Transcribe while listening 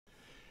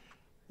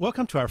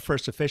Welcome to our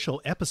first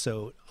official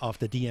episode of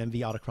the DMV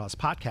Autocross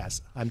Podcast.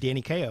 I'm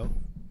Danny Ko.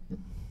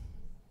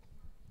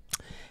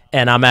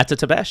 And I'm Atta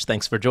Tabesh.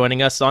 Thanks for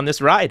joining us on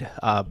this ride.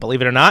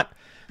 Believe it or not,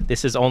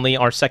 this is only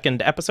our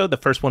second episode, the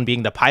first one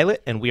being the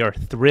pilot, and we are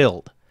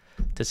thrilled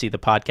to see the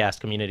podcast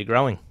community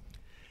growing.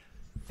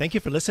 Thank you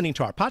for listening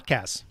to our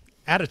podcast.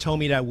 Atta told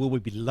me that we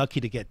would be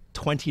lucky to get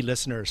 20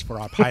 listeners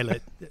for our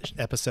pilot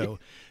episode.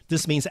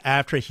 This means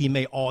after he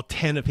made all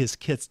 10 of his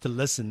kids to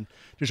listen,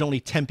 there's only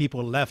 10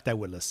 people left that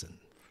would listen.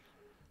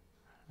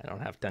 I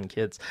don't have 10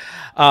 kids.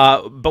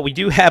 But we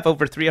do have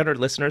over 300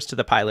 listeners to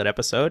the pilot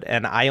episode,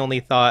 and I only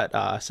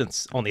thought,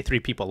 since only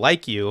 3 people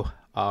like you,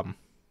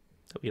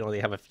 we only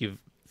have a few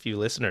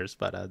listeners,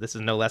 but this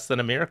is no less than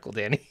a miracle,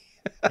 Danny.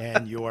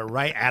 And you're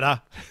right,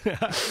 Atta.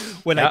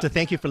 We'd like to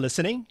thank you for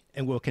listening,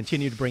 and we'll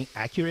continue to bring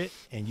accurate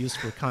and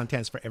useful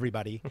contents for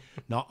everybody.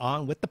 Now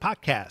on with the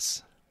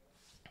podcast.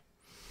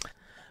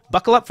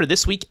 Buckle up for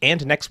this week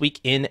and next week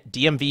in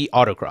DMV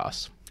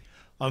Autocross.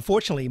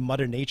 Unfortunately,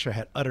 Mother Nature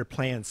had other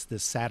plans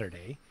this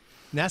Saturday.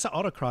 NASA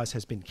Autocross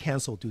has been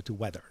canceled due to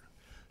weather.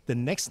 The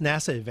next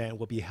NASA event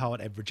will be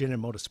held at Virginia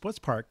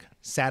Motorsports Park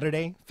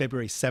Saturday,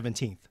 February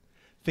 17th.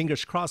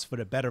 Fingers crossed for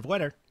the better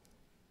weather.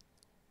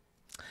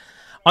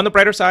 On the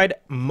brighter side,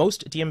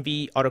 most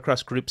DMV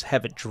Autocross groups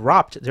have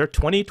dropped their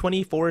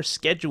 2024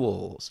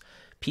 schedules.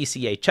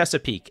 PCA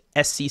Chesapeake,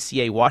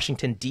 SCCA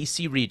Washington,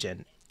 D.C.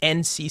 region,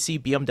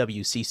 NCC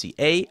BMW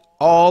CCA,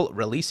 all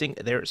releasing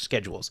their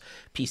schedules.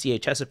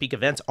 PCA Chesapeake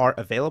events are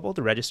available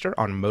to register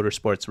on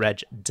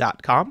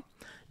motorsportsreg.com.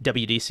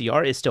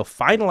 WDCR is still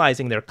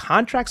finalizing their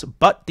contracts,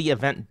 but the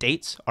event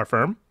dates are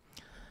firm.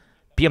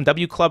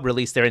 BMW Club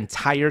released their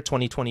entire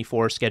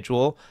 2024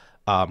 schedule,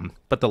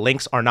 but the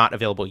links are not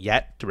available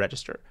yet to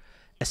register.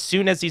 As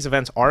soon as these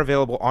events are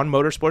available on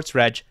Motorsports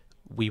Reg,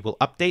 we will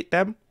update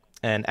them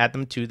and add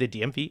them to the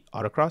DMV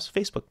Autocross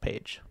Facebook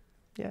page.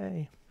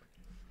 Yay.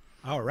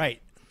 All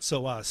right.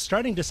 So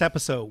starting this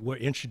episode, we'll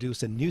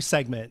introduce a new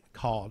segment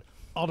called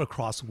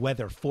Autocross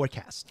Weather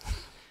Forecast.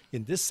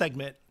 In this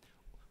segment,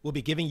 we'll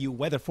be giving you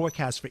weather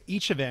forecasts for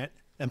each event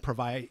and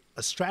provide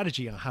a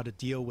strategy on how to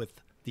deal with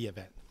the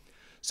event.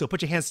 So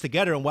put your hands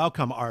together and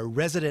welcome our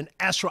resident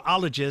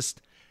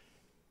astrologist,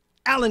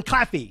 Alan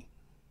Claffey.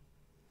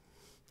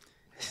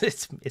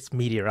 It's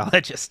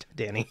meteorologist,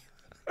 Danny.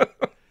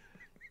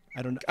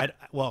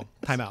 Well,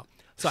 time out.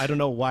 So I don't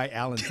know why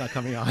Alan's not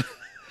coming on.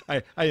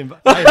 I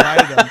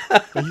invited him,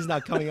 but he's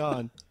not coming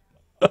on.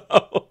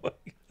 Oh my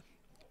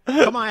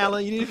God. Come on,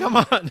 Alan. You need to come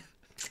on.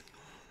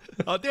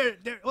 Oh, there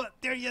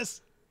he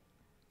is.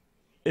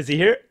 Is he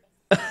here?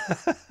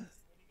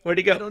 Where'd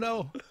he go? I don't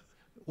know.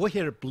 We'll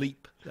hear a bleep.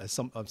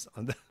 On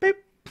the... Beep.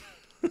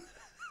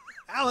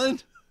 Alan.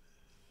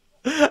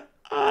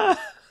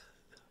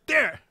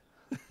 There.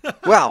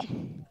 Well,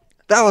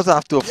 that was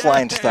off to a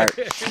flying start.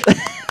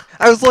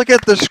 I was looking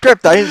at the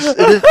script. I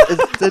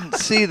didn't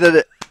see that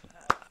it.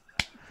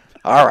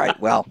 All right,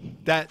 well,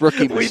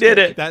 rookie mistake. We did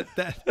it.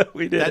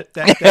 We did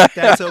it.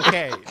 That's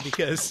okay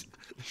because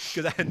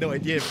I had no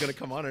idea if it was going to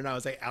come on or not. I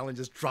was like, Alan,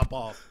 just drop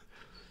off.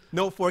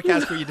 No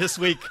forecast for you this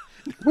week.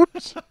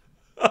 Whoops.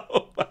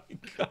 Oh my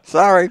God.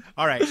 Sorry.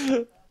 All right.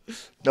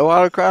 No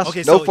autocross. Okay,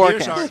 no so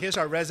forecast. here's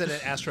our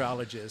resident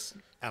astrologist,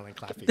 Alan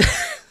Claffey.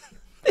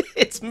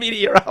 It's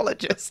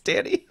meteorologist,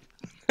 Danny.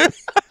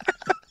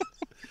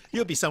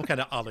 You'll be some kind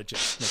of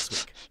ologist next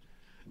week.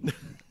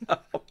 Oh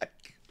my God.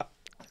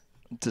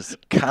 Just a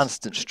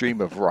constant stream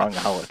of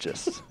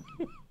wrongologists.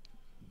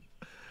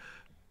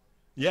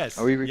 Yes.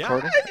 Are we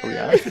recording?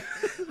 Yeah. Are we on?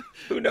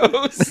 Who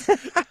knows?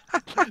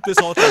 This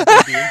whole thing's going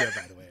to be in there,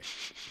 by the way.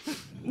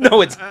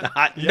 No, it's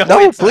not. No,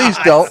 it's please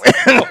not. don't.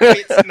 No,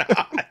 it's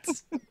not.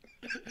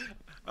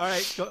 All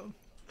right, go.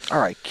 All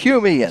right,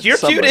 cue me in. You're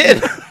somebody.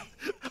 cued in.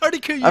 Already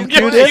cue you. I'm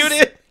You're cued in? cued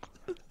in.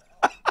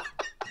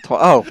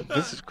 Oh,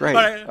 this is great.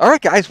 All All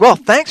right, guys. Well,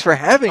 thanks for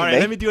having All right,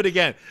 me. let me do it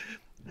again.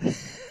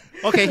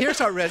 Okay, here's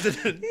our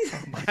resident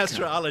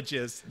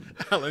astrologist,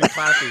 Alan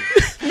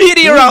Claffey.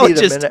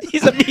 Meteorologist.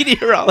 He's a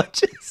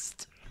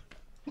meteorologist.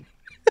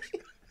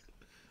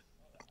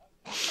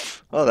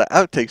 Oh, the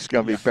outtake's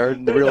going to be better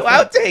than the real No thing.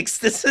 outtakes.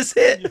 This is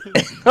it.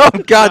 Oh,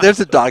 God, there's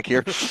a dog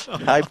here.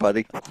 Hi,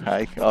 buddy.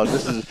 Hi. Oh,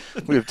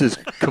 we've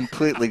just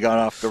completely gone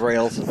off the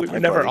rails. We were Hi,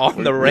 never buddy. on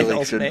We the really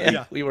rails, shouldn't man. be.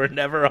 Yeah. We were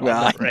never on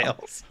Well, the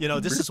rails. You know,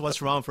 this is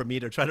what's wrong for me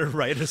to try to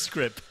write a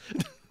script.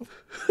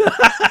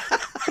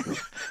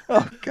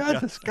 Oh,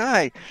 God, this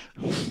guy.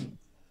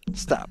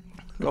 Stop.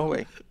 Go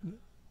away.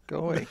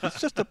 Go away. He's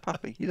just a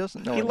puppy. He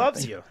doesn't know He anything.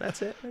 loves you.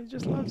 That's it. He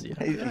just loves you.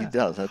 He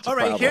does. That's All a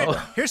right, problem.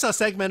 here's our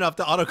segment of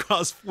the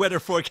Autocross weather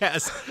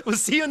forecast. We'll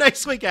see you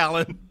next week,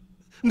 Alan.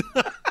 See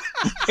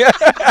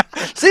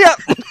ya.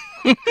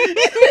 He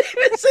didn't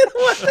even say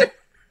the weather.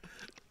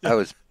 That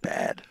was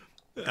bad.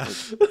 All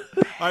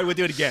right, we'll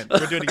do it again.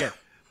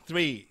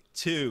 3,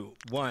 2,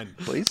 1,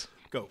 Please.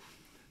 go.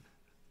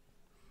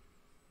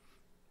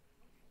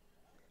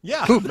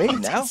 Yeah. Who, me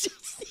now?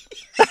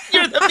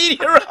 You're the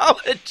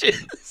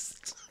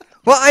meteorologist.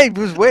 Well, I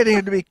was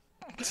waiting to be.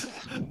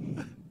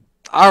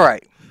 All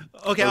right.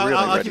 Okay, We're really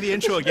I'll ready give you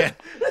intro again.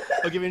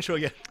 I'll give you intro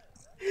again.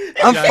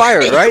 I'm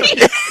fired, right?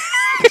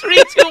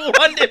 3, 2,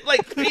 1 it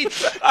like 3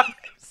 times.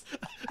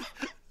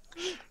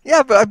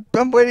 Yeah, but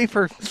I'm waiting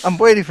for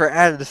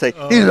Adam to say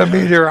he's a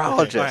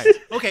meteorologist.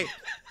 Okay. Okay.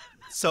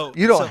 So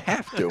You don't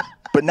have to,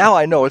 but now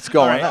I know what's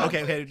going on.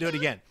 Okay, do it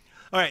again.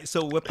 All right,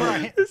 so we'll put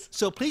our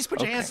so please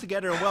put your hands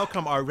together and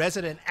welcome our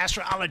resident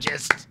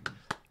astrologist,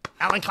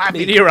 Alan Claffey.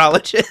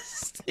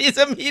 Meteorologist. He's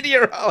a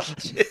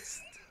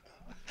meteorologist.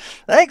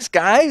 Thanks,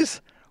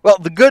 guys. Well,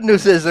 the good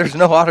news is there's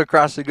no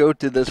autocross to go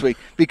to this week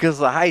because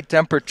the high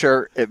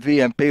temperature at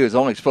VMP is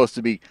only supposed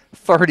to be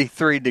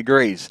 33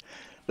 degrees.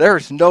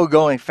 There's no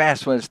going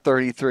fast when it's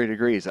 33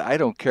 degrees. I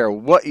don't care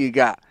what you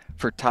got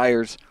for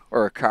tires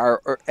or a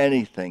car or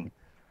anything.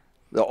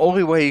 The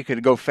only way you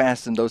could go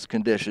fast in those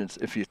conditions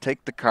if you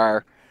take the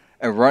car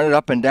and run it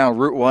up and down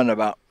Route 1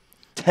 about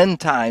 10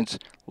 times,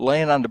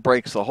 laying on the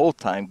brakes the whole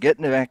time,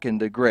 getting it back in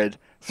the grid,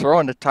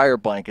 throwing the tire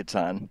blankets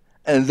on,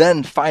 and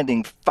then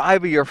finding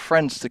 5 of your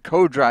friends to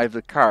co-drive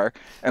the car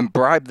and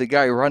bribe the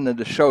guy running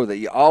the show that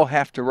you all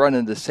have to run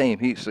in the same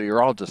heat so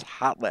you're all just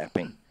hot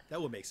lapping.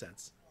 That would make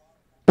sense.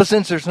 But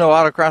since there's no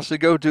autocross to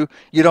go to,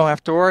 you don't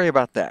have to worry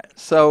about that.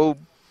 So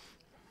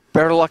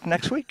better luck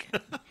next week.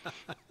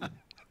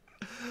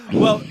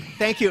 Well,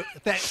 thank you.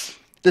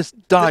 This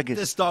dog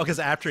is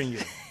after you.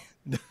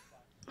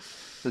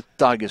 This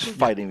dog is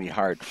fighting me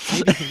hard.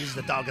 Maybe you can use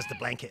the dog as the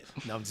blanket.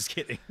 No, I'm just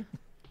kidding.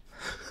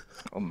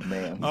 Oh,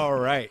 man. All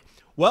right.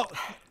 Well,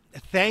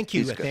 thank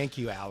you. Thank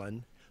you,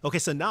 Alan. Okay,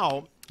 so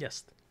now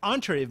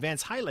on to our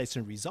events, highlights,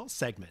 and results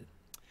segment.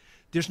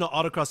 There's no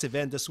autocross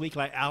event this week,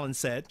 like Alan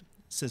said,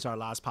 since our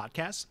last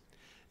podcast.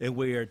 And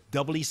we're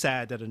doubly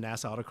sad that a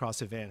NASA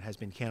autocross event has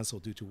been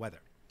canceled due to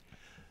weather.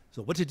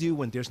 So what to do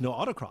when there's no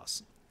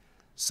autocross?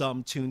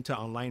 Some tune to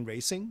online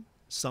racing.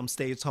 Some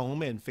stay at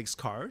home and fix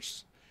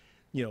cars.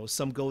 You know,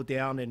 some go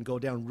down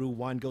Route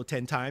 1, go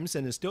 10 times,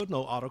 and there's still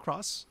no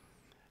autocross.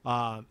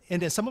 And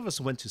then some of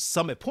us went to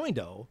Summit Point,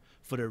 though,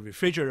 for the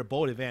Refrigerator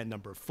Bowl event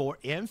number 4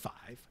 and 5.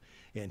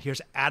 And here's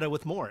Ada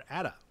with more.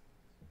 Ada.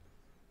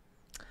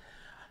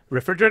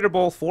 Refrigerator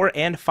Bowl 4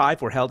 and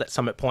 5 were held at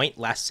Summit Point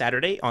last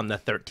Saturday on the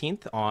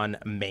 13th on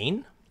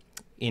Main.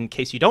 In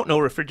case you don't know,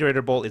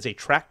 Refrigerator Bowl is a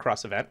track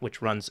cross event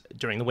which runs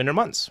during the winter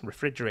months.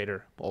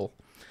 Refrigerator Bowl.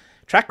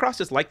 Track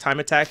cross is like time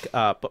attack,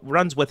 but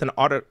runs with an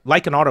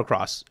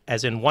autocross,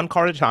 as in one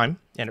car at a time,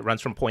 and it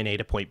runs from point A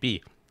to point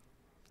B.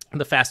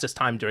 The fastest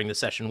time during the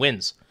session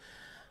wins.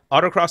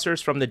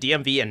 Autocrossers from the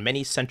DMV and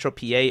many Central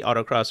PA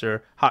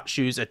autocrosser hot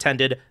shoes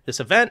attended this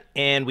event,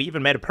 and we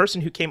even met a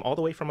person who came all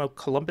the way from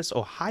Columbus,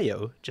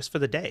 Ohio, just for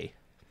the day.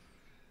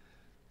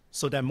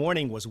 So that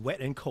morning was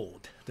wet and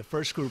cold. The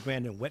first group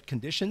ran in wet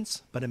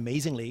conditions, but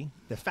amazingly,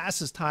 the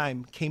fastest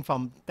time came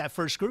from that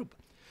first group.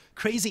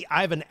 Crazy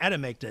Ivan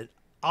Adamek, the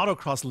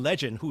autocross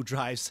legend who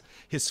drives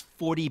his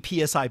 40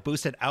 PSI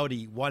boosted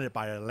Audi, won it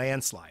by a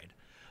landslide,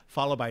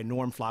 followed by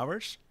Norm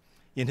Flowers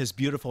in his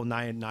beautiful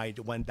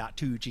 991.2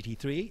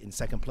 GT3 in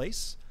second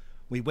place.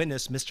 We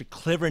witnessed Mr.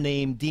 Clever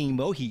Name Dean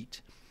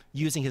Mohit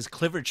using his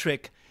clever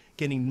trick,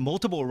 getting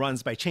multiple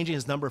runs by changing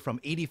his number from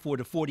 84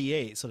 to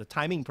 48, so the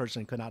timing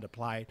person could not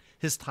apply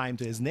his time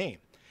to his name.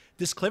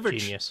 This clever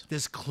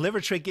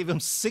trick gave him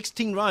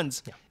 16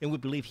 runs, and we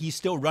believe he's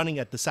still running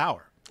at this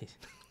hour.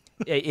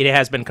 It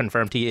has been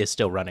confirmed he is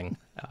still running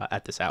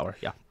at this hour,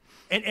 yeah.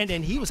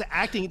 And he was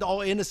acting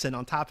all innocent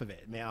on top of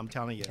it, man. I'm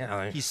telling you,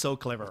 he's so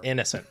clever.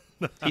 Innocent.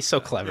 He's so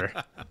clever.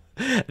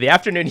 The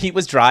afternoon heat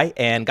was dry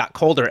and got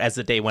colder as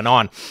the day went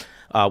on.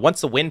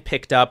 Once the wind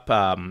picked up,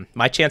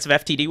 my chance of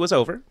FTD was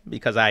over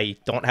because I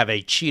don't have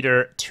a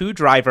cheater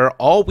two-driver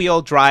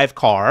all-wheel drive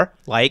car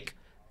like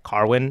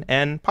Carwin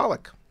and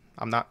Pollock.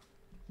 I'm not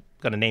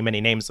going to name any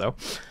names, though.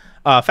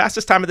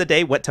 Fastest time of the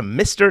day went to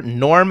Mr.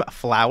 Norm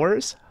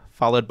Flowers,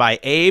 followed by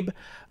Abe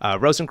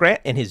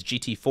Rosengrant and his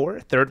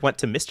GT4. Third went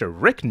to Mr.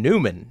 Rick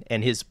Newman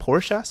and his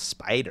Porsche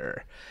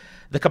Spider.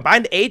 The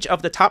combined age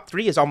of the top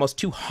three is almost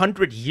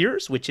 200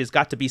 years, which has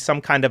got to be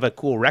some kind of a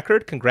cool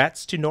record.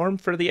 Congrats to Norm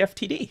for the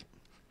FTD.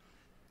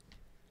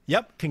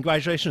 Yep,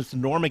 congratulations to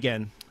Norm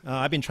again.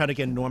 I've been trying to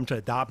get Norm to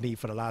adopt me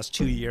for the last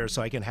 2 years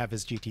so I can have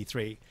his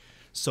GT3.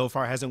 So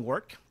far, it hasn't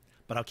worked,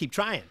 but I'll keep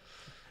trying.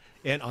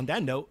 And on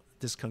that note,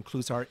 this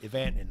concludes our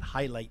event and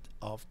highlight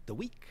of the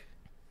week.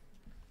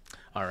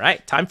 All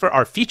right, time for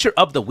our Feature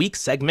of the Week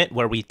segment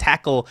where we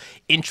tackle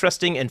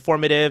interesting,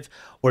 informative,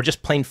 or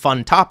just plain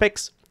fun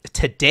topics.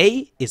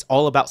 Today is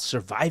all about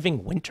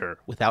surviving winter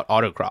without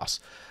autocross.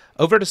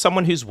 Over to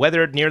someone who's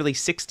weathered nearly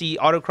 60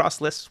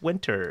 autocross-less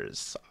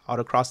winters.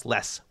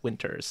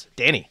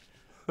 Danny.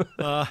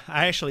 I've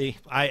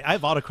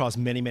autocrossed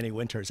many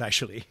winters,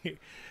 actually.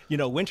 You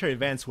know, winter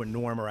events were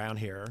norm around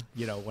here,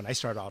 you know, when I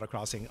started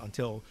autocrossing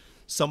until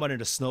someone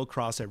in a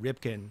snowcross at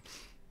Ripken,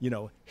 you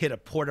know, hit a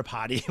porta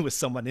potty with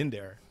someone in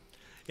there.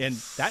 And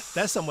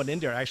that someone in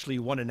there actually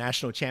won a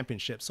national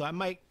championship. So I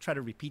might try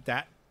to repeat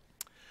that.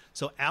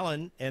 So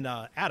Alan and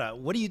Ada,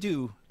 what do you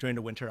do during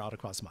the winter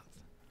autocross month?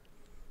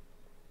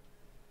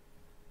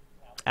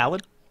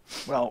 Alan?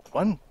 Well,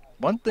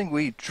 one thing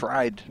we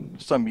tried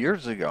some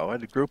years ago, I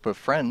had a group of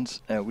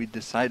friends, and we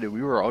decided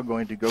we were all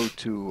going to go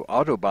to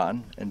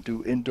Autobahn and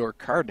do indoor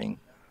karting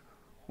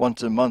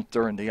once a month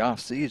during the off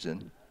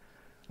season.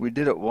 We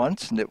did it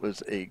once, and it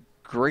was a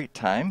great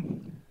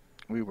time.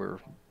 We were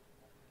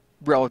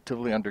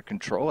relatively under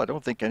control. I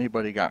don't think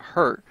anybody got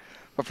hurt,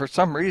 but for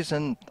some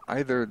reason,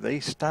 either they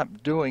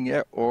stopped doing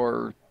it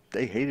or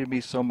they hated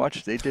me so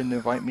much they didn't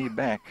invite me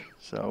back.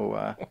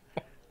 So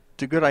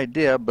it's a good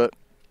idea, but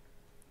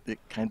it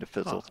kind of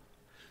fizzled.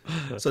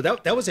 So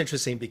that was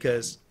interesting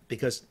because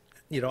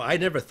I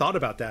never thought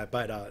about that,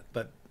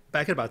 but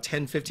back at about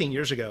 10, 15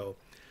 years ago,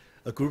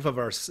 a group of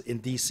us in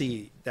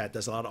DC that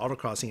does a lot of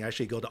autocrossing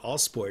actually go to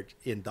Allsport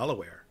in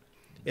Delaware,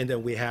 and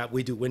then we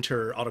would do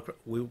winter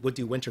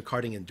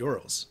karting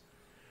enduros,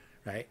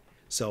 right?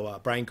 So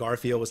Brian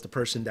Garfield was the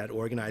person that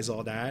organized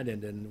all that,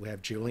 and then we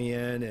have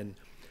Julian and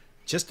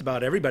just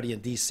about everybody in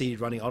DC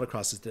running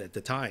autocrosses at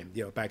the time,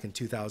 back in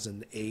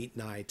 2008,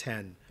 9,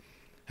 10,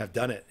 have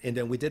done it, and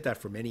then we did that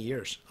for many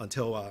years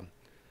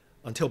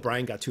until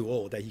Brian got too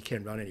old that he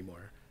can't run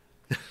anymore.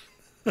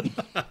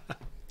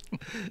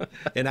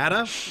 And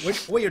Anna,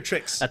 what are your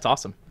tricks? That's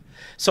awesome.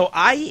 So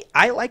I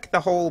like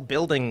the whole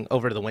building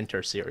over the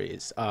winter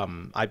series.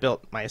 I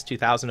built my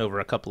S2000 over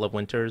a couple of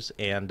winters,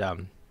 and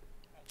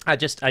I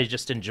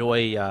just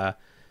enjoy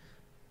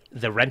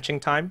the wrenching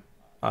time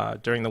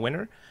during the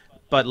winter.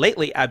 But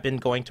lately, I've been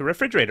going to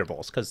refrigerator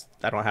bowls because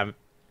I don't have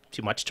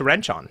too much to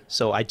wrench on.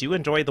 So I do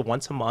enjoy the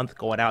once a month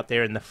going out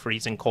there in the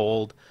freezing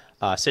cold,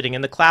 sitting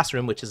in the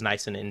classroom, which is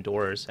nice and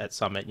indoors at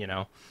Summit,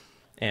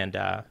 and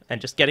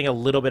just getting a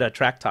little bit of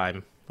track time,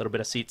 a little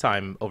bit of seat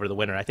time over the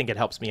winter. I think it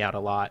helps me out a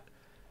lot.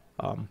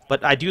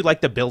 But I do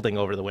like the building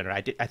over the winter.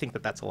 I think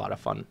that's a lot of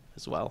fun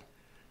as well.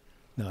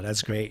 No,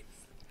 that's great.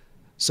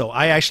 So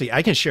I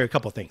can share a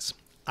couple of things.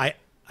 I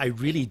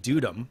really do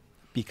them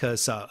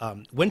because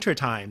winter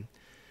time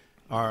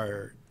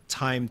are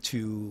time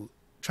to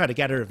try to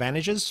gather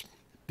advantages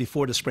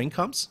before the spring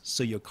comes.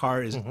 So your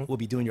car will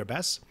be doing your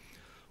best,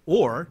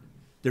 or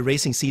the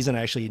racing season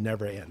actually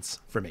never ends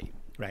for me.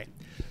 Right.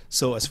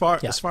 So as far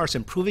as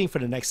improving for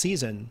the next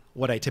season,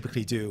 what I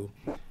typically do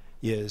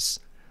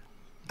is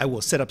I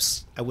will set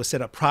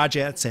up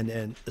projects, and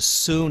then as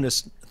soon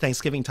as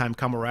Thanksgiving time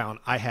come around,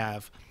 I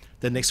have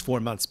the next 4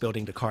 months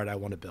building the car that I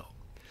want to build.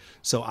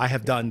 So I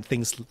have done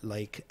things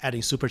like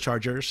adding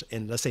superchargers,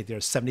 and let's say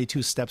there's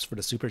 72 steps for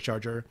the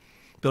supercharger.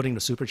 Building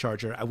the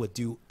supercharger, I would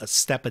do a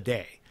step a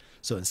day.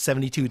 So in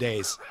 72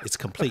 days, it's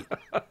complete,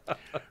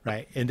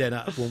 right? And then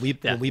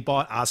when we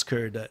bought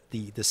Oscar the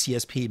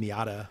CSP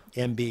Miata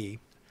MB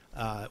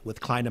with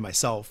Klein and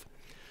myself,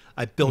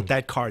 I built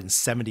that car in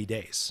 70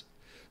 days.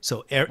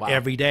 So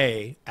every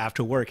day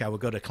after work, I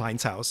would go to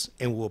Klein's house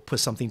and we'll put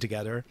something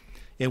together,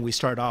 and we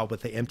start off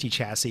with the empty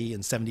chassis,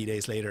 and 70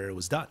 days later it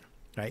was done,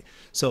 right?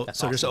 So That's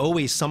so awesome. there's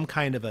always some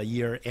kind of the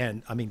year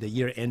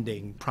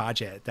ending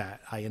project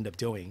that I end up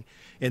doing,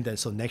 and then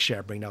so next year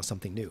I bring out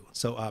something new.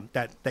 So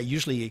that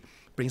usually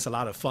brings a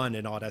lot of fun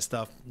and all that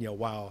stuff,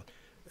 while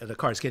the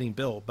car is getting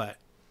built, but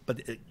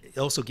it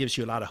also gives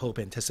you a lot of hope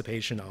and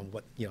anticipation on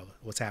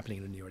what's happening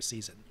in the New York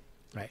season,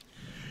 right?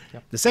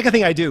 Yep. The second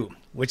thing I do,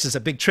 which is a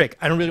big trick,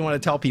 I don't really want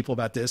to tell people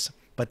about this,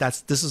 but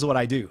this is what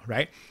I do,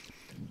 right?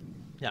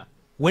 Yeah.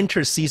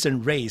 Winter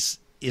season race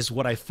is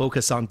what I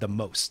focus on the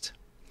most.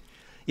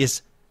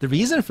 Is the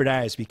reason for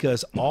that is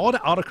because all the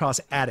autocross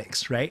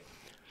addicts, right?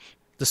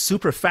 The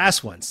super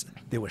fast ones,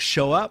 they will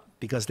show up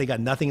because they got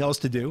nothing else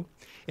to do,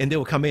 and they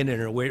will come in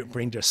and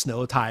bring their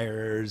snow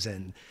tires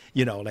and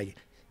like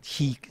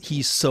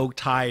heat soaked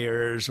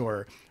tires,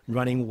 or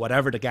running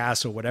whatever the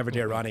gas or whatever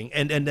they're running,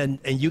 and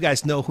you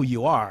guys know who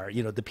you are,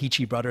 the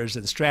Peachy Brothers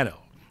and Strano,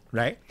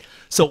 right?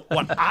 So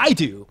what I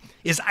do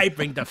is I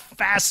bring the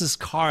fastest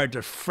car,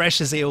 the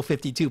freshest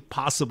AO52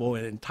 possible,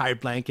 and tire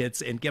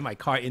blankets, and get my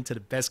car into the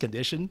best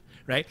condition,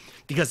 right?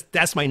 Because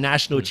that's my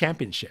national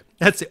championship.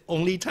 That's the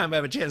only time I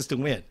have a chance to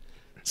win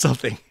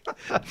something.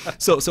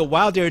 So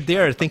while they're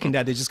there thinking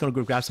that they're just going to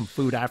go grab some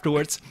food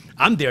afterwards,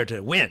 I'm there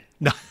to win.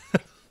 No.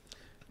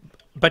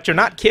 But you're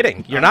not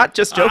kidding. You're not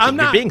just joking.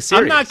 You're being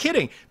serious. I'm not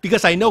kidding,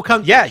 because I know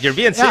Yeah, you're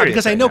being serious.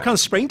 because I know come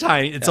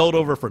springtime, it's all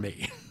over for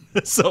me.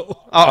 So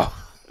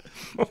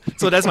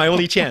that's my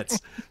only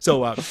chance.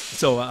 So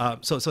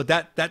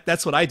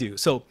that's what I do.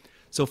 So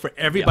for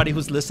everybody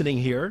who's listening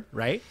here,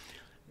 right?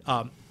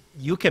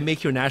 You can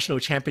make your national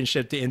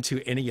championship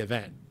into any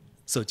event.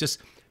 So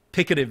just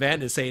pick an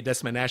event and say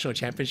that's my national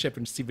championship,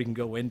 and see if we can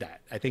go win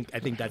that. I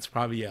think that's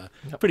probably a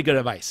pretty good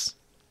advice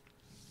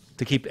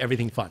to keep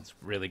everything fun.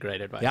 Really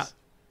great advice. Yeah.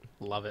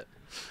 Love it.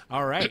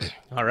 All right.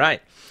 All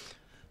right.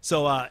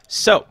 So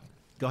So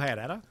go ahead,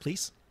 Ada,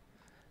 please.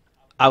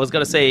 I was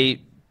going to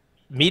say,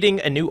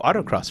 meeting a new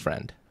autocross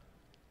friend.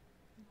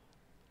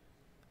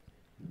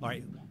 All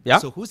right. Yeah.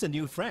 So who's the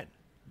new friend?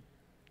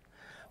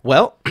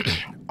 Well,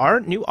 our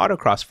new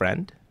autocross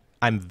friend,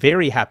 I'm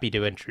very happy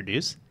to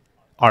introduce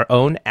our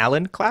own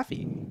Alan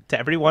Claffey to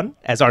everyone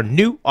as our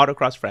new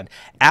autocross friend.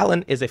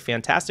 Alan is a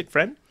fantastic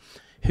friend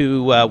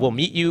who will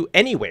meet you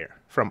anywhere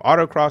from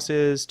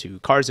autocrosses to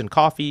cars and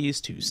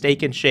coffees to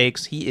steak and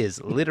shakes. He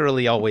is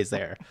literally always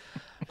there.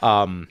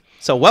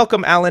 So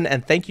welcome, Alan,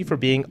 and thank you for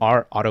being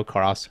our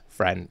autocross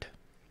friend.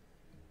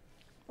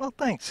 Well,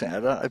 thanks,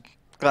 Ed. I'm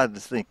glad to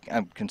think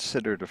I'm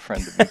considered a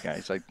friend of you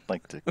guys. I'd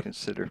like to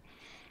consider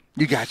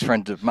you guys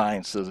friends of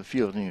mine, so the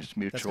feeling is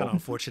mutual. That's kind of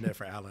unfortunate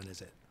for Alan,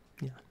 is it?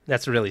 Yeah,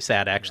 that's really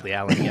sad, actually,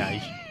 Alan. Yeah, you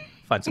should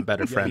find some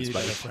better friends. You need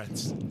better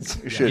friends.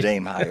 You should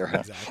aim higher. Huh?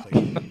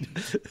 Exactly.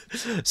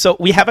 So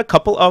we have a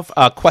couple of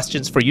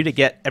questions for you to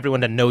get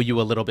everyone to know you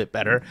a little bit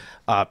better.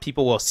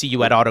 People will see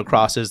you at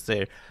autocrosses.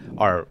 They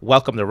are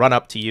welcome to run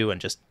up to you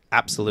and just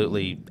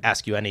absolutely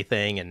ask you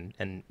anything,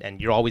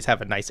 and you always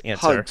have a nice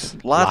answer. Hugs.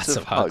 Lots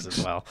of hugs hugs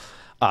as well.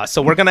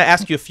 So we're going to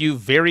ask you a few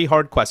very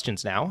hard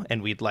questions now,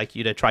 and we'd like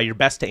you to try your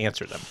best to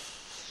answer them.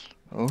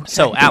 Okay.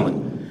 So,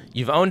 Alan,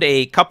 you've owned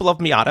a couple of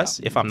Miatas,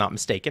 if I'm not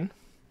mistaken.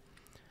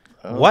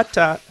 What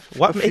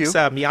makes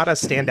Miata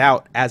stand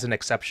out as an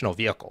exceptional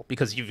vehicle?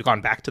 Because you've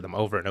gone back to them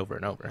over and over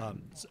and over.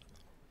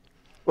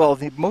 Well,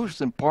 the most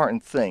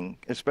important thing,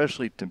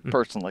 especially to a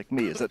person like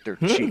me, is that they're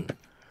cheap.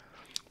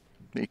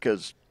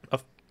 Because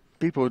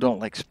people who don't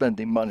like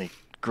spending money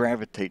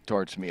gravitate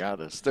towards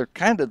Miatas. They're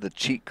kind of the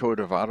cheat code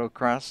of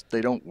autocross.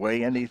 They don't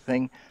weigh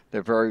anything.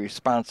 They're very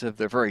responsive.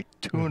 They're very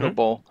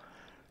tunable.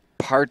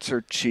 Parts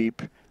are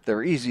cheap.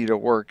 They're easy to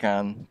work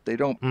on. They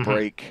don't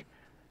break.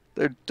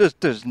 They're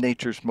just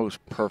nature's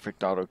most perfect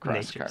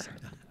autocross car.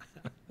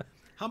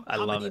 How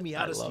many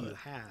Miatas do you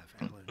have,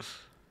 Alan?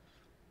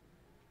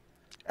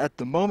 At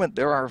the moment,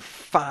 there are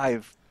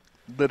 5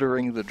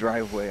 littering the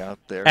driveway out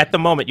there. At the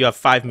moment, you have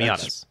 5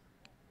 Miatas.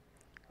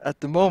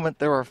 At the moment,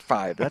 there are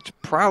 5. That's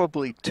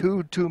probably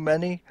too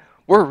many.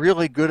 We're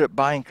really good at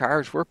buying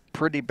cars. We're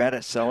pretty bad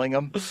at selling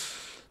them.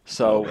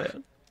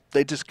 So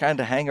they just kind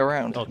of hang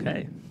around.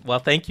 Okay. Well,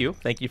 thank you.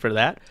 Thank you for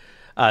that.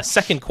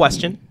 Second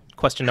question.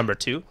 Question number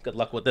 2. Good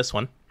luck with this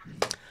one.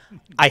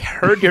 I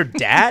heard your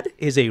dad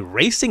is a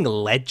racing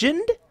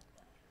legend.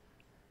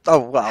 Oh,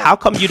 wow. How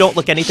come you don't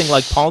look anything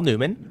like Paul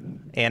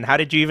Newman? And how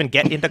did you even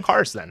get into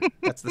cars then?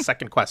 That's the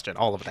second question.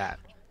 All of that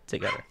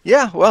together.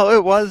 Yeah, well,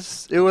 it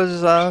was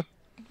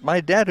my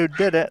dad who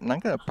did it, and I'm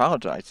going to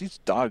apologize. These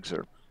dogs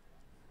are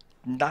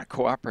not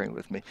cooperating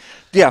with me.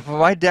 Yeah, but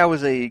my dad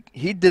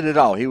he did it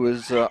all. He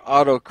was an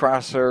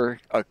autocrosser,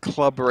 a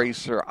club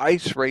racer,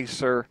 ice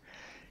racer.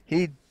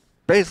 He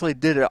basically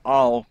did it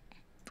all,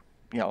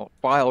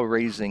 while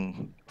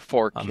raising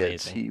 4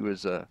 kids.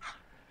 Amazing.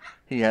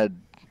 He had,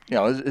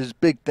 his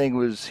big thing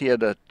was he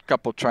had a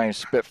couple Triumph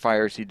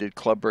Spitfires he did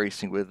club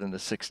racing with in the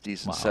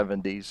 60s and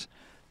 70s,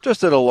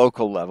 just at a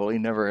local level. He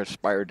never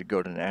aspired to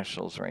go to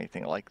nationals or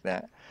anything like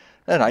that.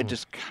 And I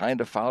just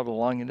kind of followed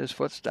along in his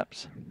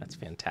footsteps. That's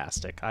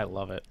fantastic. I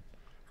love it.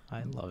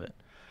 I love it.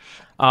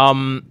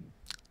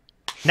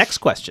 Next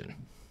question.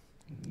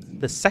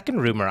 The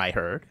second rumor I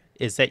heard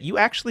is that you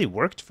actually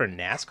worked for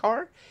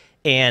NASCAR,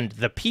 and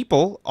the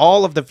people,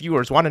 all of the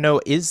viewers, want to know,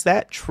 is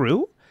that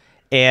true?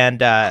 And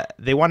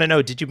they want to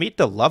know, did you meet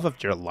the love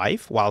of your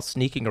life while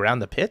sneaking around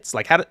the pits?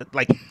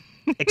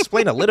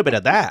 Explain a little bit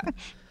of that.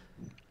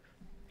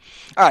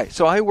 All right,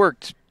 so I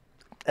worked,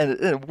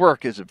 and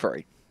work is a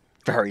very,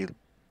 very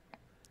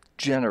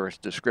generous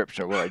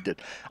description of what I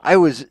did. I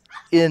was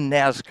in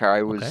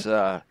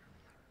NASCAR.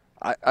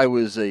 I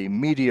was a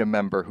media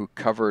member who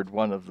covered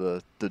one of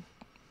the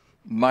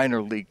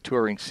minor league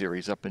touring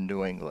series up in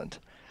New England.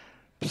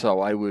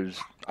 So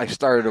I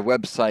started a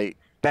website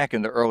back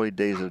in the early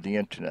days of the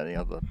internet,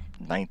 the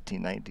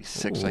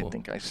 1996, I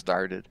think I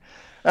started.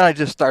 And I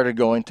just started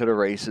going to the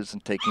races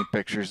and taking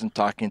pictures and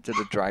talking to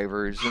the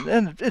drivers.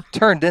 And it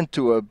turned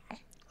into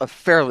a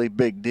fairly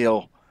big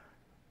deal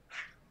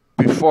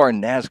before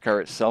NASCAR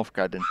itself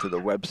got into the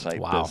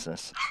website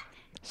business.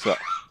 So,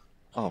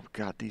 oh,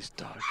 God, these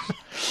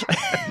dogs.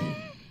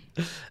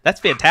 That's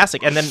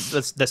fantastic. And then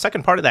the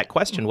second part of that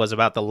question was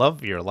about the love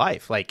of your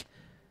life.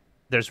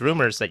 There's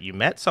rumors that you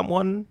met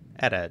someone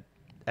at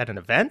an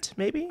event,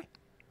 maybe?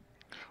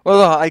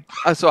 Well,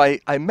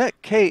 I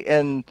met Kate,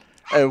 and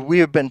we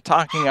have been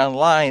talking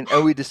online,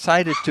 and we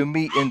decided to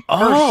meet in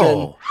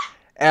person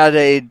at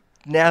a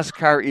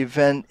NASCAR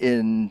event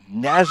in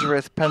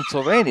Nazareth,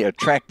 Pennsylvania, a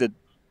track that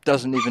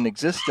doesn't even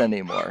exist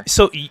anymore.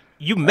 So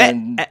you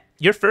met,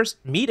 your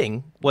first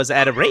meeting was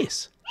at a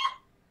race?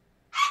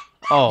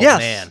 Oh, yes,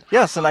 man.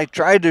 Yes, and I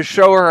tried to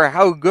show her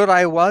how good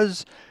I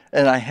was,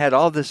 and I had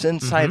all this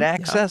inside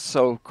access. Yeah.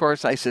 So, of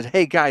course, I said,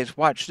 hey, guys,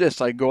 watch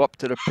this. I go up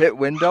to the pit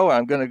window, and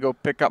I'm going to go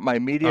pick up my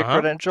media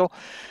credential,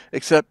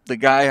 except the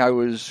guy I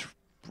was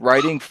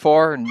writing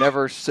for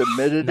never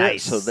submitted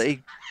it. So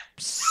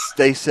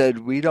they said,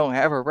 we don't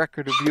have a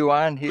record of you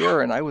on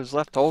here, and I was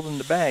left holding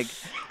the bag.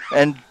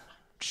 And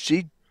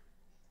she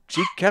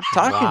kept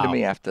talking to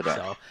me after that.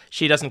 So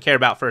she doesn't care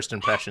about first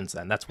impressions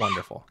then. That's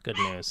wonderful. Good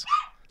news.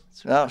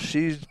 Well,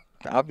 she's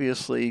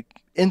obviously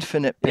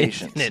infinite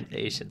patience. Infinite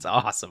patience.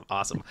 Awesome.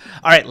 All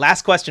right,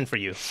 last question for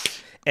you.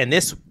 And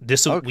this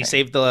we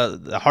saved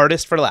the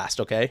hardest for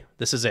last, okay?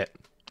 This is it.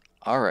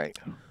 All right.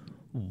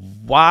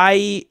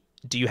 Why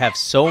do you have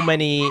so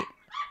many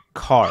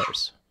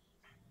cars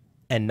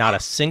and not a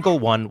single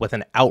one with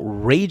an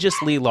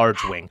outrageously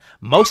large wing.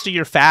 Most of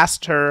your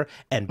faster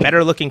and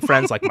better looking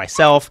friends like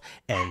myself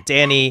and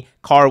Danny,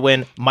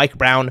 Carwin, Mike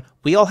Brown,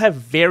 we all have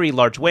very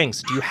large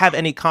wings. Do you have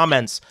any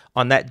comments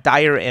on that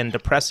dire and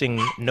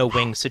depressing no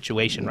wing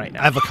situation right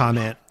now? I have a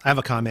comment.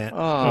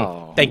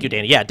 Oh. Thank you,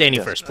 Danny. Yeah, Danny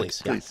first,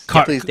 please. Yeah.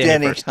 Please, Danny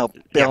Danny, first. help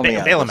bail me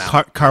out. Bail him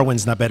out.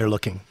 Carwin's not better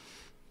looking.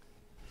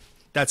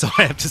 That's all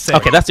I have to say.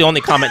 Okay, that's the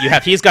only comment you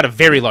have. He's got a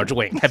very large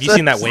wing. Have you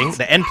seen that wing?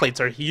 The end plates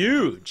are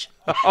huge.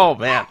 Oh,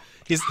 man.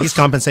 He's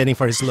compensating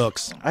for his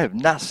looks. I have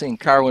not seen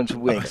Carwin's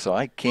wing, so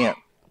I can't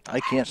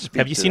speak.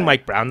 Have you to seen that.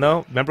 Mike Brown,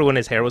 though? Remember when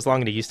his hair was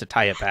long and he used to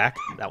tie it back?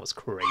 That was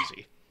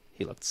crazy.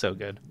 He looked so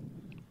good.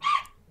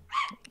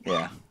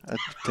 Yeah, that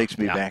takes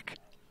me Yeah. back.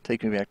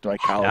 Take me back to my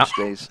college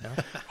Yeah. days.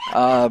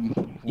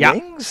 Yeah.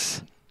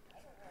 Wings?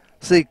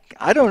 See,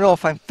 I don't know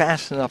if I'm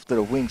fast enough that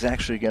a wing's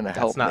actually going to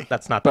help me.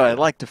 That's not. But I'd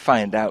like to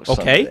find out Okay.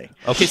 someday.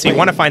 Okay, so you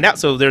want to find out.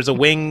 So there's a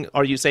wing.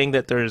 Are you saying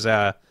that there's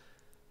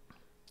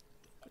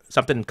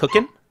something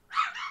cooking?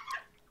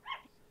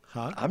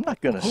 I'm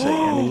not going to say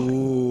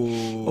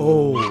anything.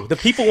 Oh, the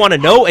people want to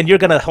know, and you're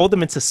going to hold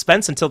them in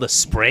suspense until the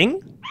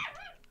spring?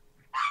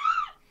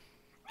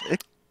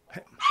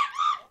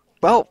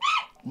 Well,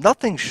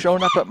 nothing's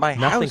shown up at my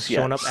Nothing's house yet.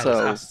 shown up at his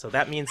house. So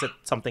that means that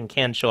something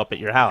can show up at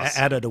your house.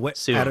 Out of the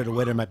soon.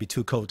 weather might be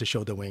too cold to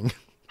show the wing.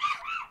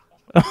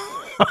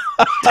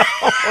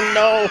 Oh,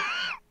 no.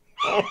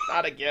 Oh,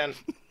 not again.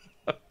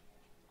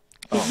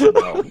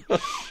 Oh,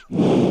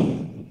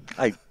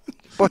 no.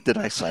 What did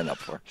I sign up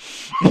for?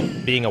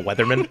 Being a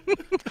weatherman?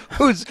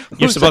 You're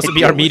You're supposed to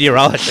be our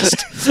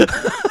meteorologist.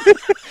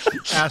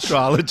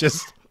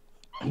 Astrologist.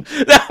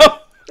 No,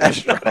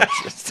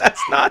 Astrologist.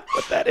 that's not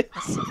what that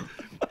is.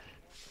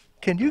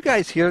 Can you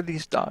guys hear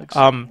these dogs?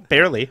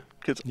 Barely.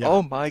 'Cause, yeah.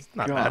 oh my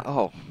not God! bad.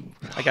 Oh,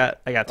 I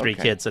got three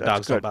Okay, kids, so that's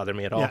dogs don't good. bother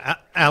me at all. Yeah,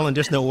 Alan,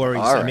 there's no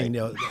worries. All I right.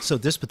 mean, so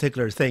this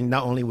particular thing,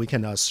 not only we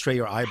can stray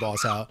your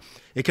eyeballs out,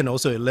 it can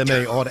also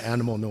eliminate all the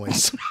animal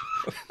noise.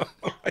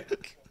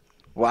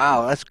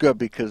 wow, that's good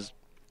because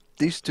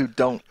these two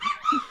don't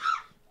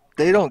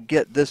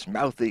get this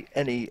mouthy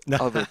any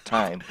other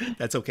time.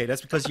 That's okay.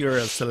 That's because you're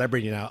a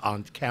celebrity now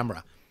on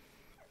camera.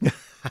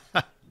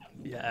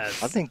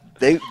 Yes. I think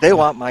they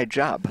want my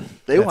job.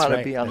 They That's want to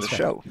right, be on the that's right.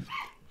 show.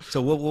 So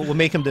we'll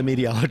make him the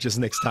meteorologist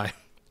next time.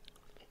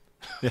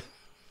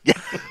 Yeah.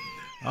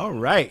 All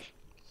right.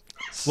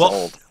 Well,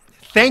 Sold.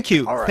 thank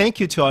you. All right. Thank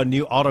you to our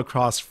new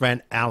autocross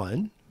friend,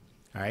 Alan.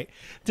 All right.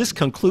 This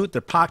concludes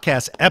the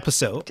podcast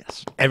episode.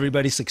 Yes.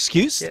 Everybody's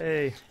excused,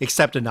 Yay.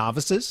 except the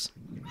novices.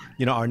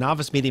 Our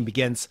novice meeting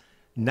begins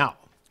now.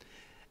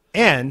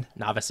 And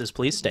Novices,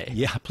 please stay.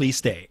 yeah, please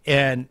stay.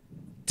 And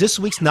this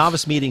week's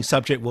novice meeting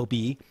subject will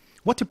be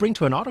what to bring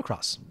to an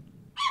autocross.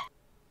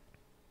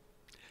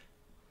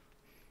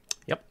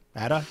 Yep.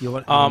 Ada, you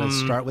want to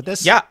start with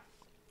this? Yeah,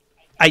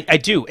 I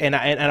do, and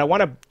I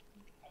want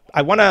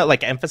to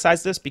like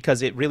emphasize this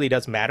because it really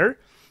does matter.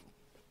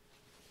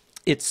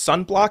 It's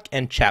sunblock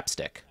and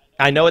chapstick.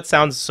 I know it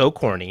sounds so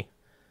corny,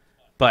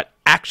 but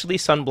actually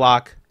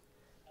sunblock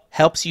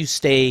helps you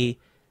stay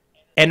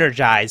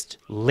energized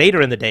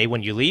later in the day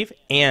when you leave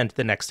and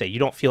the next day. You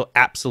don't feel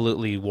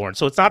absolutely worn.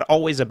 So it's not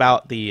always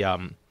about the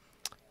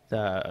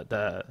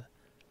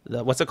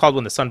what's it called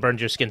when the sun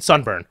burns your skin?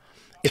 Sunburn.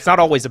 It's not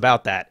always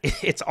about that.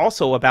 It's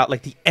also about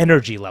like the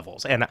energy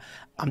levels. And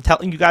I'm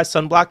telling you guys,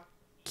 sunblock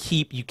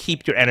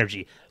keep your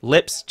energy.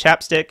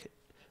 Chapstick,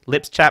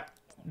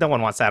 no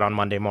one wants that on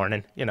Monday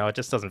morning. It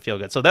just doesn't feel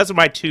good. So those are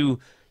my two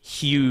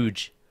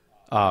huge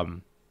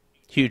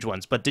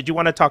ones. But did you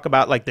want to talk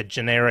about like the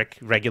generic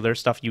regular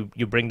stuff you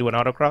bring to an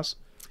autocross?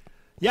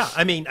 Yeah,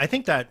 I mean, I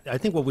think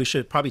what we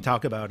should probably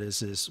talk about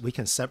is we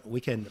can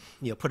put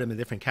them in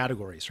different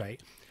categories,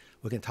 right?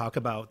 We can talk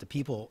about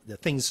the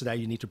things that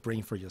you need to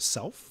bring for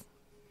yourself,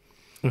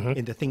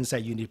 and the things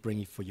that you need to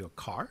bring for your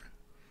car,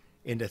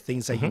 and the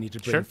things that you need to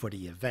bring Sure. for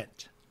the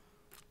event,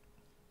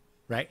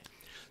 right?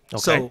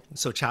 Okay.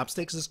 So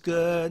chopsticks is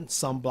good,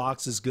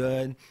 sunblocks is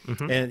good,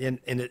 and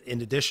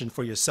in addition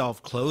for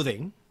yourself,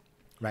 clothing,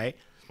 right?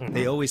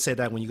 They always say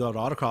that when you go to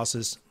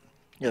autocrosses,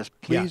 Yes,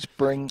 please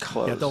bring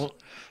clothes. yeah, don't.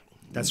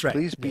 That's right.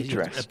 Please be Yeah,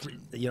 dressed.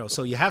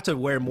 So you have to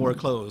wear more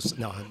clothes.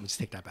 No, let me just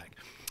take that back.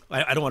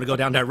 I don't want to go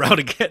down that route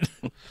again.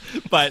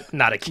 But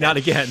Not again. Not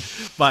again.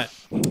 But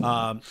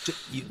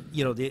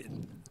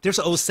there's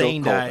an old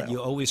saying cold that now.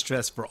 you always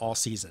dress for all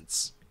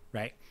seasons,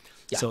 right?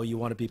 Yeah. So you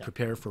want to be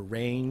prepared for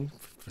rain,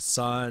 for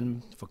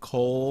sun, for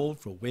cold,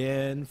 for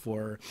wind,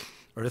 for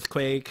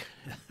earthquake,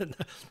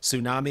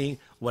 tsunami,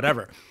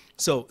 whatever.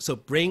 So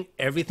bring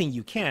everything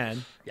you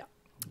can. Yeah.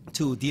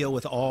 To deal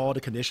with all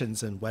the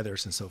conditions and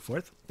weathers and so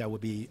forth. That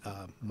would be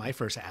my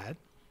first ad.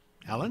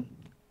 Alan?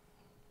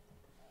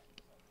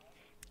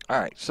 All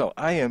right, so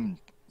I am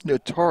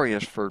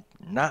notorious for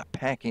not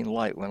packing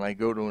light when I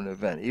go to an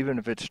event, even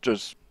if it's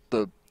just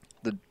the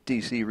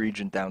DC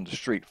region down the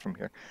street from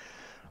here.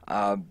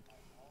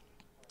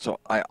 So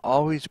I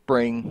always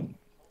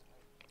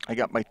I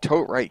got my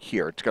tote right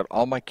here. It's got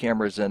all my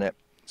cameras in it.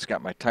 It's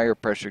got my tire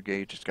pressure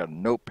gauge. It's got a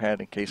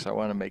notepad in case I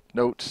want to make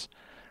notes.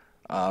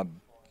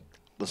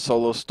 The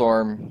Solo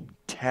Storm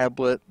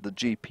tablet, the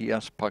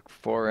GPS puck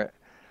for it.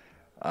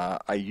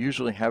 I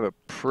usually have a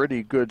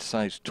pretty good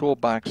sized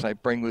toolbox I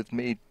bring with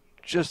me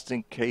just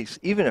in case.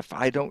 Even if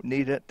I don't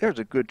need it, there's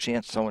a good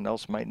chance someone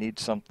else might need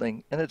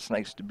something, and it's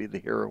nice to be the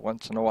hero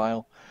once in a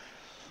while.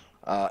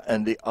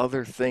 And the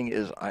other thing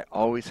is I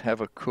always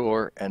have a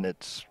cooler, and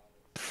it's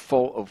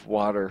full of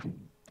water,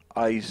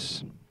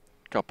 ice,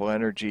 a couple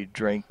energy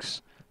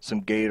drinks,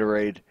 some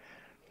Gatorade,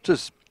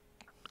 just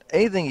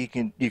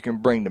anything you can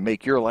bring to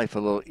make your life a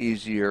little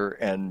easier.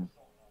 And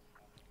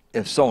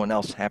if someone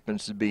else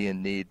happens to be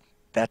in need,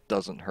 that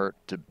doesn't hurt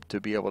to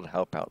be able to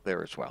help out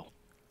there as well.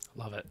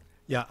 Love it.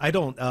 Yeah, I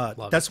don't.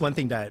 That's it. one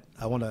thing that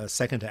I want to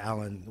second to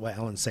Alan. What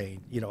Alan's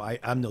saying. You know,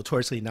 I'm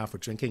notoriously not for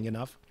drinking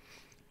enough,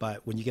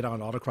 but when you get on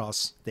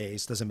autocross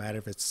days, doesn't matter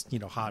if it's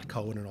hot,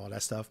 cold, and all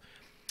that stuff.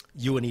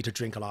 You will need to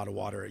drink a lot of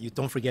water. You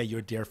don't forget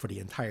you're there for the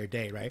entire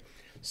day, right?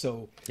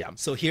 So yeah.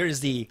 So here is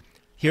the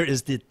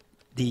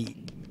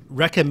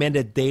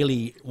recommended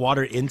daily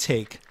water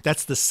intake.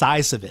 That's the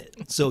size of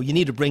it. So you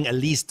need to bring at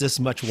least this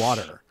much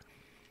water.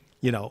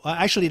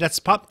 Actually, that's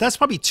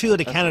probably 2 of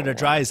the Canada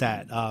Dries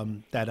that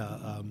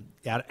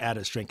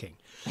Ada's drinking.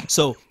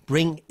 So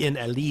bring in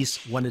at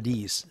least one of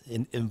these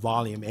in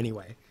ring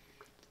anyway.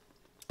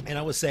 And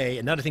I would say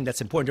another thing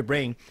that's important to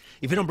bring,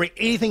 if you don't bring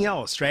anything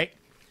else, right?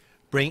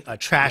 Bring a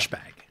trash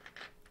bag.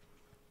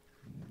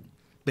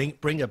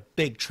 Bring a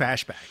big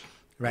trash bag,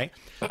 right?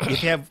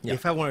 If you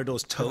have one of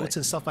those totes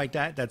and stuff like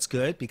that, that's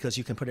good because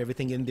you can put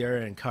everything in there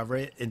and cover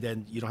it, and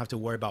then you don't have to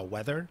worry about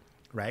weather,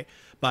 right?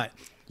 But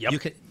you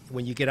can,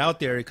 when you get out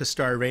there, it could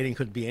start raining,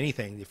 could be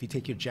anything. If you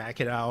take your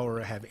jacket out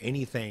or have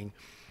anything,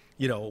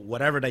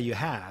 whatever that you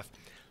have,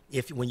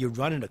 when you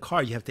run in a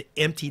car, you have to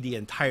empty the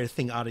entire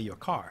thing out of your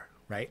car,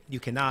 right? You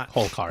cannot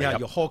whole car. Yeah,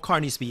 your whole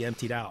car needs to be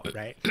emptied out,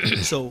 right?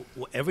 So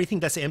everything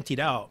that's emptied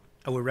out,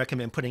 I would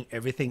recommend putting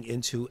everything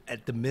into,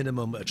 at the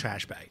minimum, a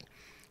trash bag,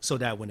 so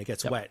that when it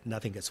gets wet,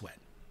 nothing gets wet.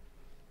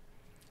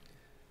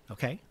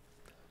 Okay.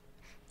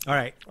 All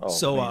right.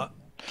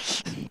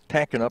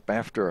 Packing up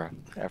after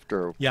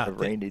a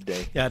rainy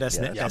day. Yeah, that's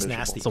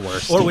nasty. It's the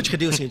worst. Or what you could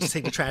do is you just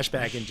take the trash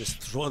bag and just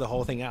throw the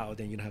whole thing out.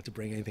 Then you don't have to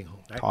bring anything home.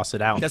 Right? Toss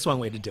it out. That's one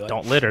way to do it.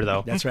 Don't litter,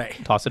 though. That's right.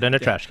 Toss it in a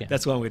trash can.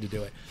 That's one way to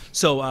do it.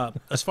 So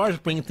as far as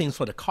bringing things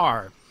for the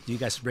car, do you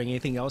guys bring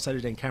anything else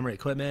other than camera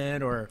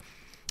equipment or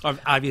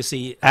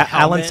obviously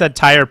Alan said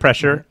tire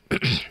pressure.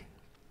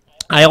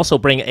 I also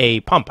bring a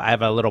pump. I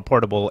have a little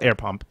portable air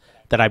pump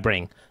that I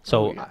bring.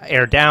 So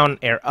air down,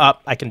 air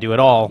up, I can do it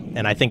all.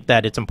 And I think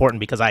that it's important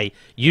because I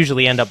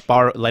usually end up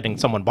letting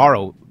someone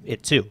borrow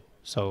it too.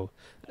 So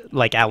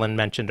like Alan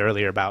mentioned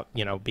earlier about,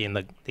 being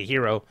the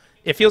hero,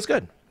 it feels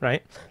good,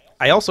 right?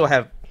 I also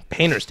have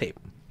painter's tape.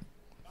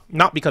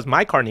 Not because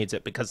my car needs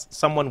it, because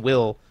someone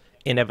will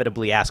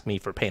inevitably ask me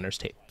for painter's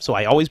tape. So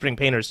I always bring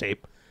painter's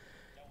tape,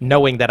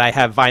 knowing that I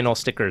have vinyl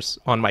stickers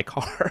on my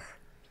car.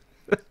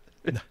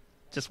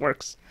 Just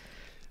works.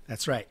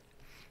 That's right.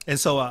 And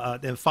so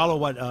then follow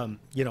what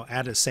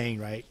Ad is saying,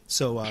 right?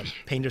 So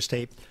painter's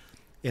tape,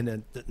 and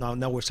then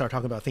now we'll start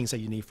talking about things that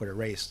you need for the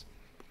race.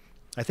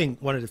 I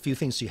think one of the few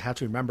things you have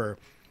to remember,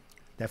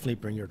 definitely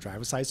bring your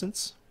driver's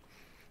license.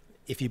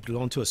 If you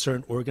belong to a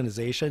certain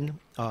organization,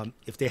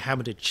 if they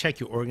happen to check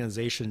your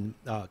organization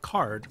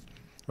card,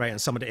 right, on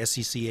some of the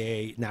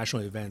SCCA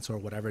national events or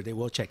whatever, they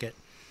will check it.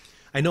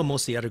 I know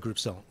most of the other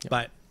groups don't,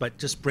 but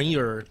just bring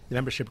your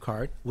membership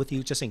card with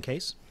you just in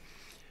case.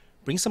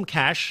 Bring some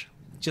cash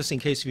just in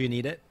case you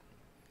need it,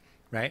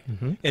 right?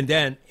 Mm-hmm. And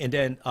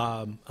then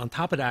on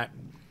top of that,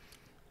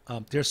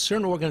 there's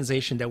certain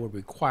organization that will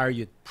require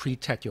you to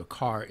pre-tech your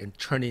car and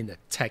turn in a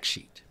tech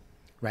sheet,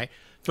 right?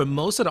 For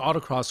most of the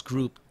autocross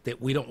group,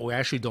 we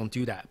actually don't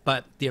do that,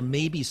 but there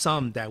may be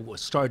some that will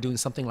start doing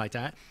something like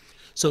that.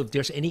 So if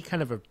there's any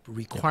kind of a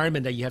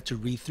requirement that you have to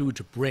read through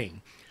to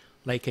bring,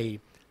 like a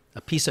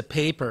piece of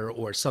paper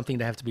or something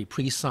that have to be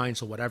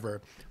pre-signed or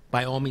whatever,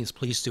 by all means,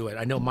 please do it.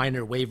 I know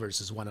minor waivers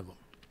is one of them,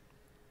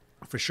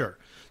 for sure.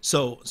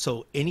 So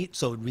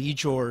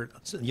read your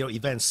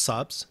event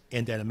subs,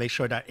 and then make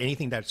sure that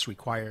anything that's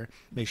required,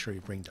 make sure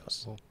you bring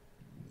those.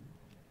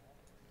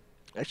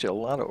 Actually,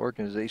 a lot of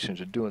organizations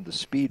are doing the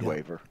speed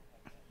waiver.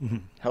 Mm-hmm.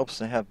 Helps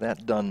to have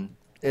that done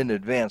in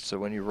advance, so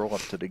when you roll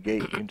up to the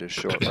gate, you can just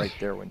show it right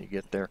there when you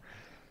get there.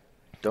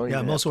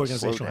 Most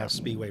organizations have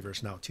speed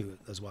waivers now too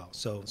as well.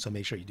 So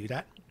make sure you do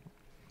that.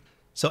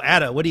 So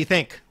Ada, what do you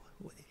think?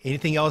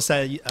 Anything else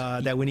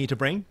that we need to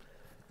bring?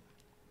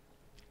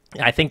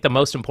 I think the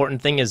most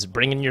important thing is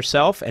bringing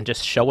yourself and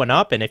just showing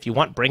up. And if you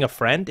want, bring a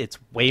friend. It's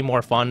way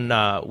more fun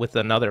with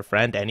another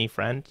friend, any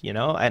friend,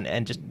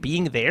 and just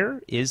being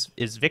there is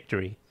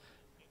victory.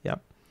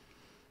 Yep.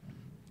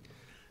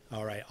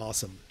 All right.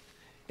 Awesome.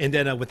 And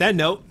then with that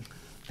note,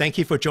 thank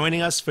you for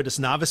joining us for this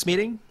novice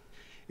meeting.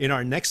 In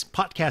our next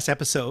podcast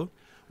episode,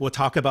 we'll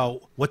talk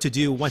about what to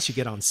do once you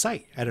get on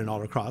site at an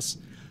autocross.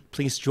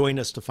 Please join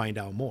us to find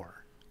out more.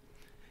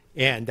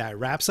 And that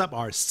wraps up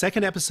our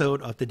second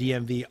episode of the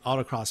DMV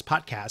Autocross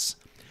Podcast.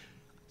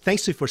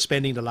 Thanks for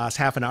spending the last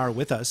half an hour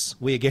with us.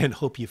 We again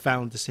hope you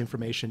found this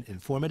information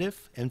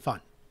informative and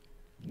fun.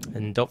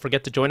 And don't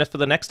forget to join us for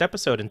the next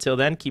episode. Until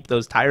then, keep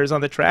those tires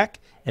on the track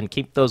and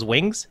keep those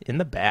wings in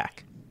the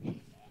back.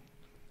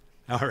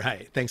 All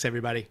right. Thanks,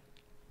 everybody.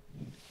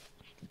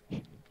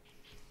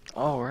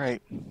 All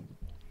right.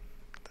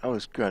 That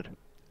was good.